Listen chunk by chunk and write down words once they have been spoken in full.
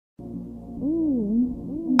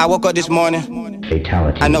I woke up this morning.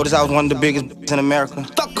 Fatality. I noticed I was one of the biggest in America.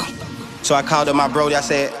 So I called up my brody. I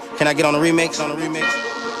said, "Can I get on the remix?"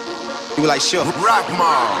 He was like, "Sure." Rock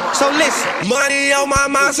mom. So listen. Money on my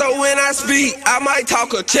mind, so when I speak, I might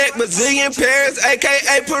talk a check, Brazilian Paris,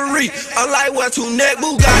 aka Paris. Unlike what's who neck,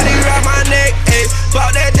 Bugatti around my neck, ayy.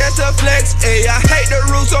 Bought that just to flex, ayy. I hate the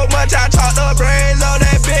roof so much, I talk the brains on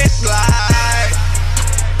that bitch like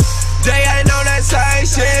they ain't on that same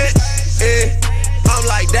shit, yeah. I'm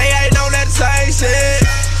like, they ain't on that same shit,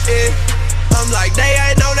 yeah. I'm like, they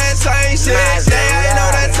ain't on that same shit, they ain't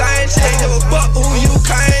on that same shit. Give a fuck who you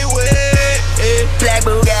came with, yeah. Black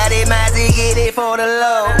Bugatti, Mazzy, get it for the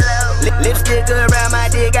low. Lipstick around my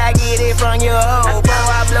dick, I get it from your hoe. Bro,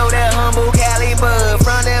 I blow that humble Cali bud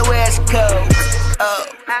from the West Coast.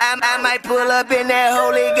 I might pull up in that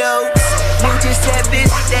Holy Ghost. You just said bitch,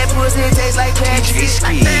 that pussy tastes like Pepsi.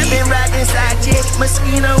 Been rockin' side chick,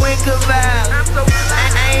 Moschino and Caval.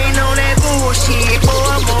 I ain't on that bullshit, boy,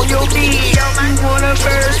 I'm on your beat. You want a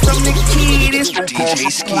verse from the kid, it's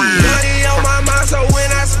Money on my mind, so when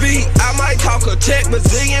I speak, I might talk a check,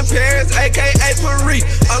 Brazilian Paris, aka Paris.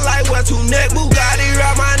 Unlike what's who neck, Bugatti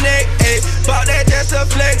around my neck, ayy. Bought that just to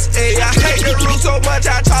flex, ayy. I hate the roof so much,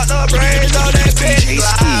 I talk the brains on that bitch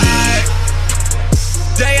like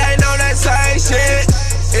they ain't on that same shit,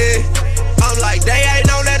 yeah. I'm like, they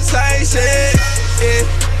ain't on that same shit, yeah.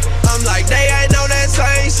 I'm like, they ain't on that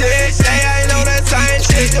same shit, they ain't on that same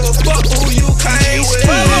shit. Give a fuck who you came with.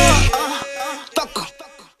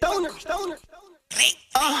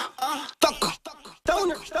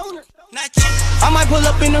 I might pull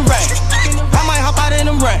up in the rain. I might hop out in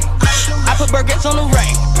the rain. I put burgers on the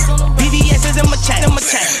rain. BBS is in my chain.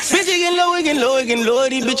 Bitches getting low, it getting low, it getting low.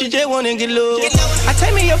 These bitches just wanna get low. I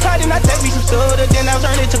take me a pot and I take me some soda, then I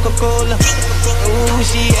turn it to Coca-Cola. Ooh,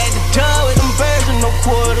 she at the door with them birds and no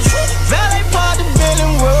quarters. Valet park the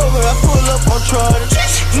Bentley Rover, I pull up on Trotter.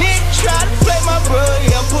 Nick try to play my brother,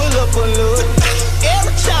 I pull up on Lord.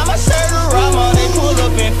 Every time I serve the Rama, they pull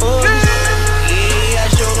up in foot. Yeah, I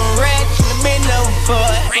show them racks, been over for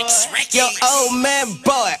it. Yo, old man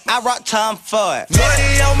boy, I rock time for it.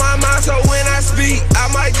 Money on my mind, so when I speak,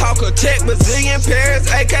 I might talk a check, Brazilian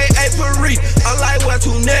Paris, aka Paris. Unlike what's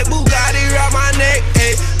who neck, Bugatti around my neck,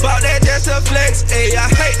 ayy. Bought that just to flex, ayy. I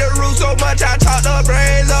hate the roof so much, I talk the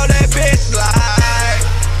brains on that bitch like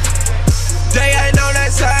they ain't on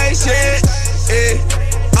that same shit, yeah.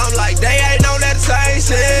 I'm like, they ain't on that same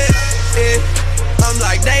shit, yeah. I'm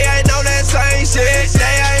like, they ain't on that same shit,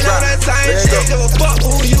 they ain't on that same shit. Give a fuck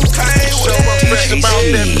who you came with. Show up fresh about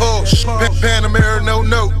that Porsche. Panamera, no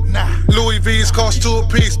note. Louis V's cost two a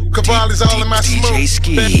piece. Cavalli's all in my smoke.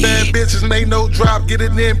 Bad bitches and they no drop. Get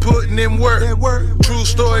it in, putting in work. True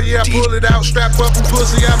story, yeah, I pull it out. Strap up and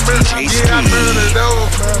pussy, I murder. Yeah, I murder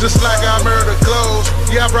those. Just like I murder clothes.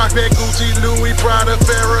 Yeah, I rock that Gucci, Louis, Prada,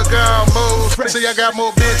 Ferragamo modes. See, I got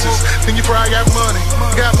more bitches than you probably got money.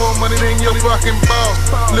 Got more money than your fucking boss.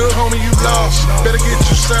 Little homie, you lost. Better get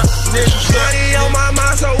you something. Money on my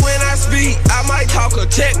mind, so when I speak, I might talk a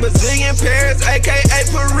check, Brazilian Paris, aka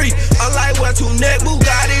Paris. Unlike what's who neck,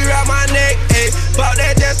 Bugatti around my neck, ayy. Bought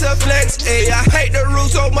that just to flex, ayy. I hate the roof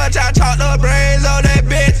so much, I talk the brains on that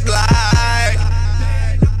bitch like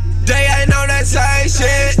they ain't on that same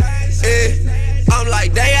shit, yeah. I'm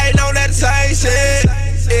like, they ain't on that same shit,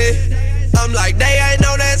 yeah. I'm like, they ain't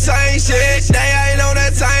on that same shit, they ain't on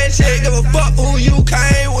that same shit. Give a fuck who you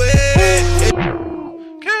came with.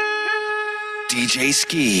 DJ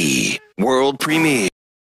Ski, world premiere.